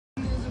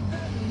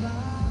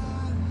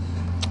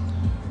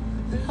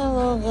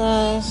Hello,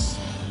 guys.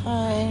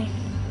 Hi.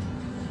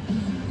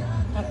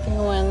 Happy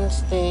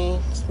Wednesday.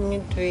 It's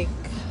midweek.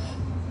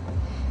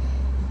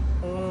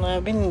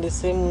 I've been in the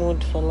same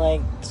mood for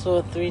like 2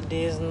 or 3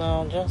 days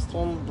now. Just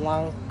one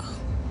blank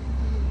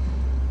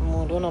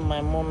mood. One of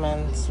my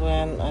moments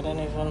when I don't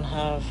even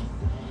have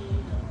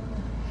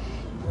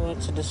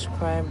word to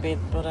describe it.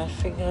 But I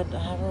figured I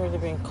haven't really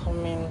been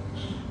coming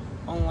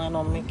online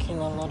or making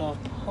a lot of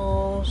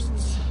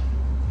posts.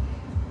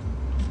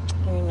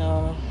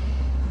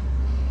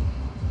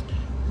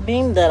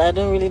 Being that I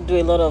don't really do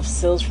a lot of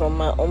sales from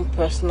my own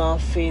personal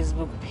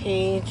Facebook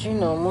page,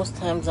 most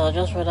times I'll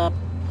just rather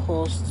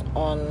post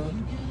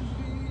on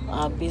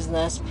our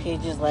business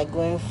pages. Like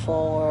going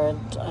forward,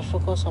 I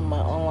focus on my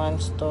online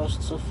stores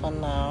too for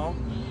now.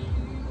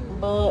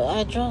 But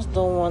I just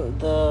don't want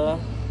the,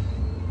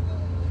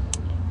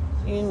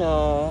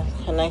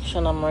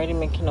 connection I'm already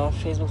making on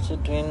Facebook to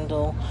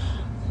dwindle.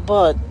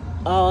 But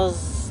I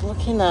was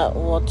looking at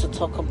what to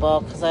talk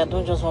about because I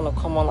don't just want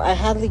to come on. I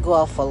hardly go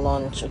out for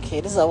lunch,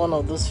 okay? This is one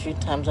of those few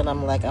times when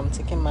I'm like, I'm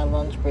taking my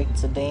lunch break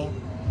today.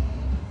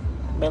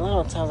 But a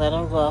lot of times I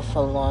don't go out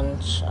for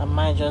lunch. I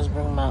might just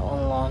bring my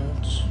own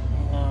lunch,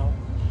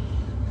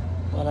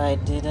 but I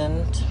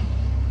didn't.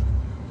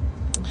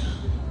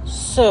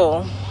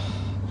 So,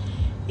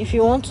 if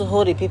you want to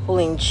hold the people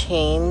in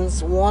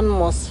chains, one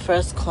must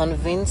first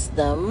convince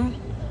them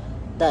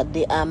that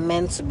they are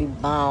meant to be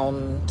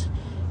bound.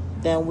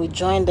 Then we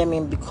join them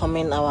in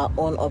becoming our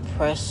own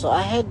oppressor.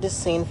 I heard this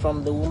saying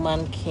from the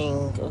Woman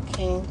King,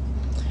 okay?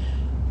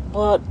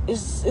 But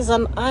it's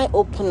an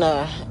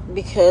eye-opener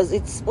because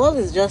it's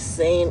just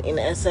saying in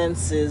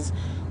essence is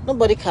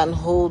nobody can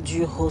hold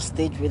you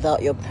hostage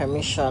without your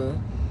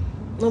permission.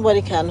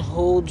 Nobody can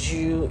hold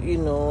you,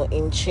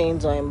 in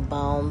chains or in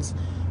bounds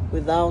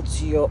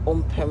without your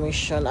own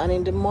permission. And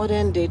in the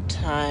modern day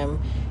time,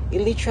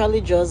 it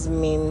literally just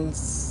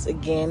means,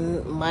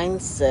 again,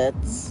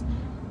 mindsets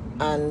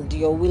and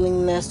your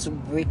willingness to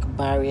break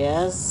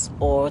barriers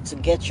or to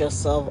get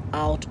yourself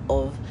out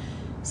of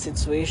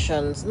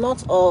situations.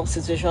 Not all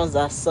situations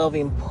are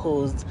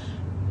self-imposed,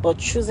 but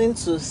choosing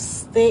to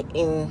stay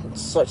in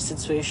such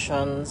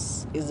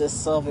situations is a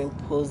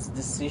self-imposed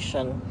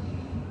decision.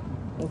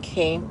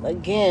 Okay,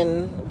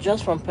 again,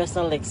 just from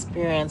personal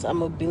experience,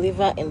 I'm a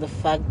believer in the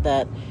fact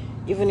that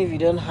even if you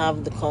don't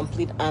have the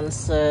complete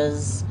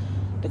answers,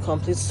 the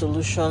complete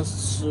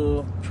solutions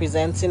to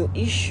presenting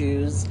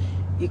issues,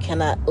 you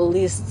can at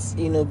least,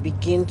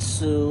 begin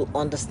to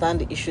understand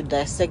the issue,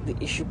 dissect the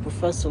issue,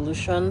 prefer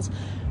solutions,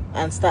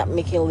 and start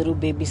making little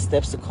baby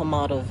steps to come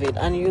out of it.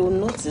 And you'll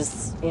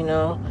notice, when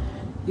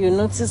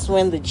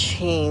the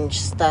change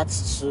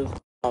starts to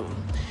come,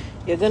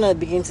 you're going to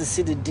begin to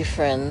see the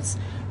difference.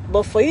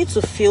 But for you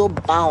to feel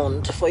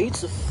bound, for you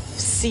to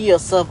see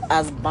yourself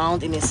as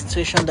bound in a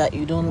situation that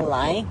you don't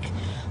like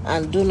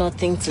and do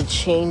nothing to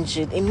change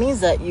it, it means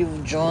that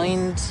you've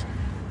joined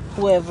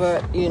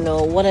whoever,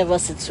 whatever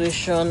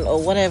situation or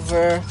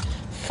whatever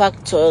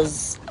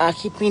factors are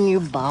keeping you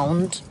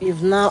bound.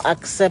 You've now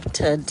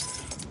accepted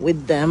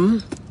with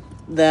them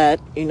that,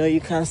 you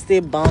can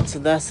stay bound to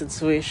that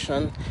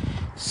situation.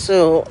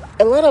 So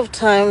a lot of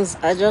times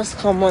I just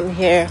come on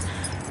here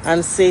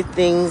and say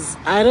things.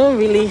 I don't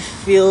really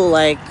feel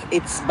like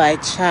it's by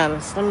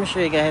chance. Let me show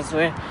you guys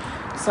where.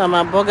 So I'm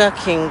at Burger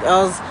King.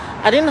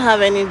 I didn't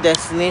have any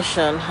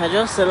destination. I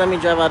just said, let me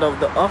drive out of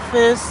the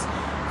office,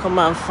 come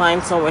and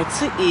find somewhere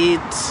to eat.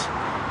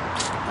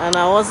 And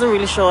I wasn't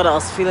really sure what I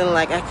was feeling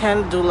like. I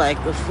can't do like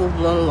a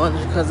full-blown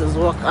lunch because it's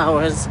work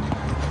hours.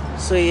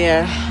 So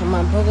yeah, I'm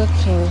at Burger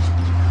King.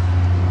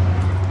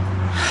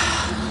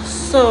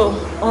 So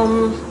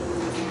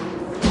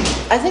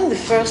I think the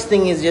first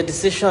thing is your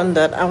decision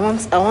that I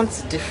want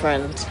it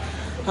different.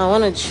 I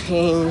want to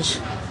change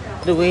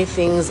the way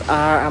things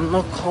are. I'm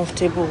not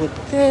comfortable with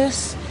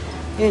this.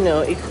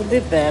 It could be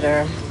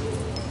better.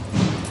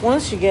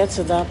 Once you get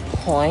to that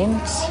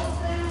point,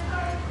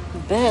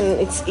 then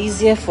it's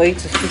easier for you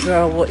to figure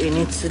out what you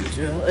need to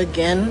do.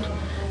 Again,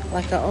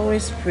 like I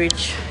always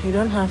preach, you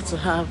don't have to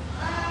have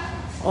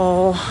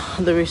all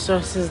the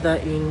resources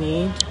that you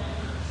need,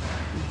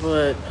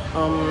 but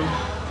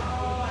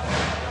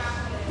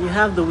you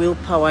have the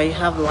willpower, you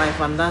have life,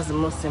 and that's the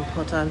most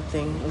important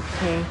thing,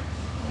 okay?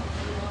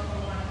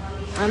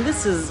 And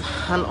this is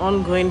an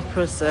ongoing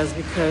process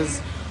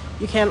because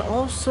you can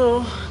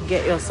also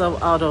get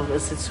yourself out of a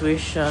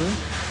situation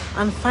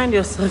and find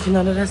yourself in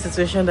another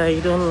situation that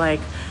you don't like.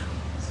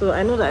 So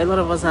I know that a lot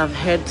of us have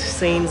heard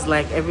sayings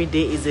like every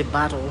day is a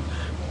battle.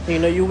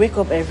 You wake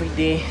up every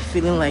day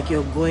feeling like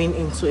you're going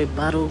into a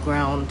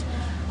battleground.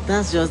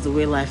 That's just the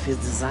way life is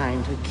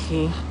designed,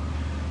 okay?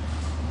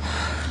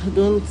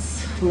 Don't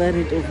let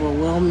it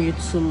overwhelm you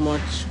too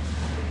much.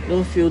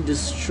 Don't feel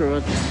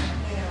distraught.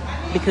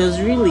 Because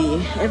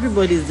really,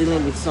 everybody's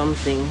dealing with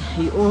something.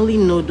 You only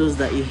know those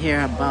that you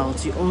hear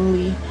about. You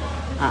only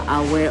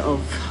are aware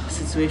of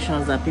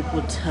situations that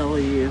people tell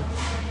you.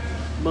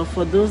 But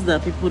for those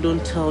that people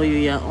don't tell you,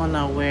 you're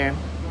unaware.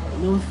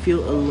 Don't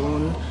feel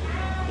alone.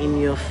 in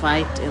your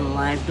fight in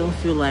life. Don't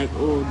feel like,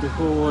 oh, the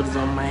whole world is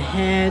on my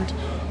head.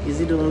 Is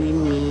it only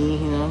me?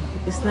 You know,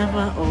 it's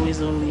never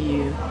always only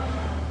you.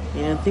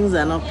 You know, things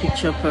are not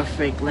picture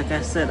perfect. Like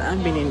I said,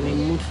 I've been in a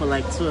mood for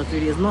like 2 or 3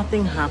 days.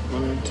 Nothing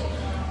happened.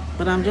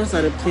 But I'm just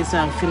at a place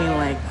where I'm feeling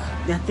like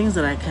there are things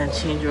that I can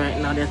change right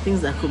now. There are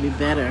things that could be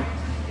better.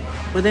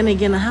 But then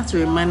again, I have to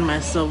remind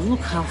myself, look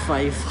how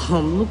far you've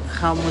come. Look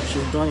how much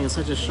you've done in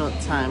such a short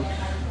time.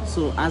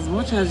 So as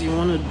much as you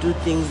want to do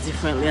things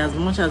differently, as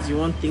much as you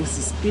want things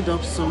to speed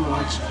up so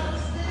much,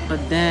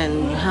 but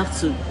then you have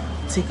to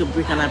take a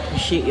break and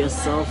appreciate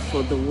yourself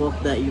for the work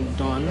that you've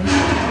done,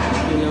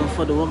 you know,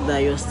 for the work that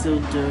you're still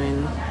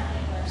doing.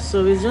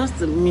 So it's just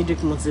a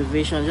midweek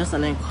motivation, just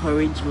an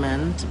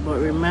encouragement. But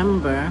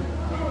remember,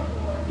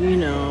 you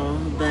know,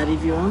 that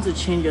if you want to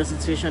change your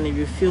situation, if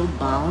you feel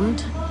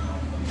bound,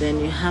 then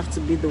you have to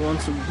be the one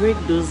to break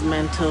those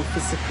mental,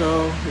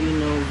 physical, you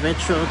know,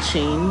 virtual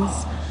chains.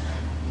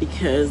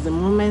 Because the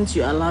moment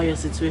you allow your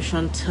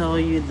situation tell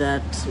you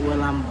that,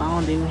 well, I'm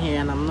bound in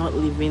here and I'm not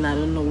leaving, I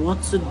don't know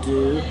what to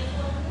do,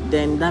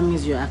 then that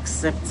means you're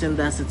accepting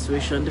that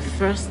situation. The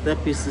first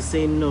step is to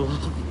say, no,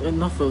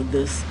 enough of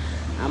this.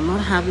 I'm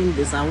not having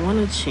this. I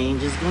want to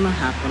change. It's going to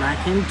happen. I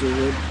can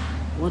do it.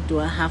 What do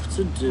I have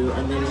to do?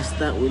 And then you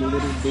start with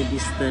little baby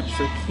steps,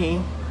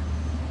 okay?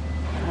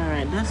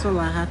 Alright, that's all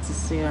I had to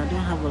say. I don't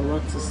have a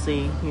lot to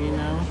say, you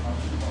know.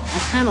 I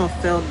kind of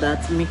felt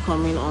that me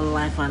coming on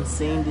live and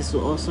saying this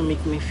will also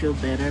make me feel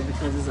better,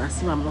 because it's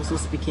as if I'm also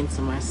speaking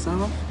to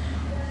myself.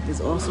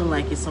 It's also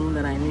like it's something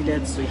that I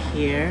needed to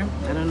hear.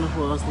 I don't know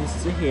who else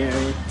needs to hear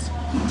it,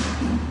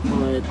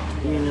 but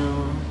you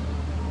know,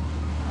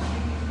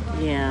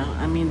 yeah,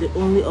 I mean, the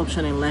only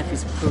option in life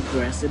is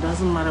progress. It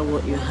doesn't matter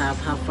what you have,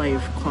 how far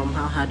you've come,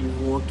 how hard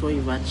you've worked, what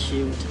you've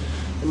achieved.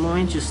 The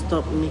moment you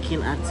stop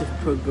making active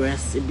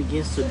progress, it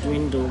begins to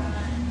dwindle.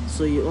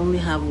 So you only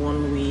have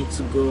one way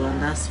to go,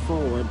 and that's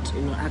forward,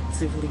 you know,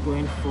 actively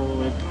going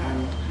forward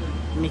and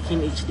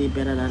making each day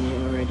better than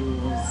it already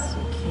was,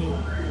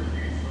 okay?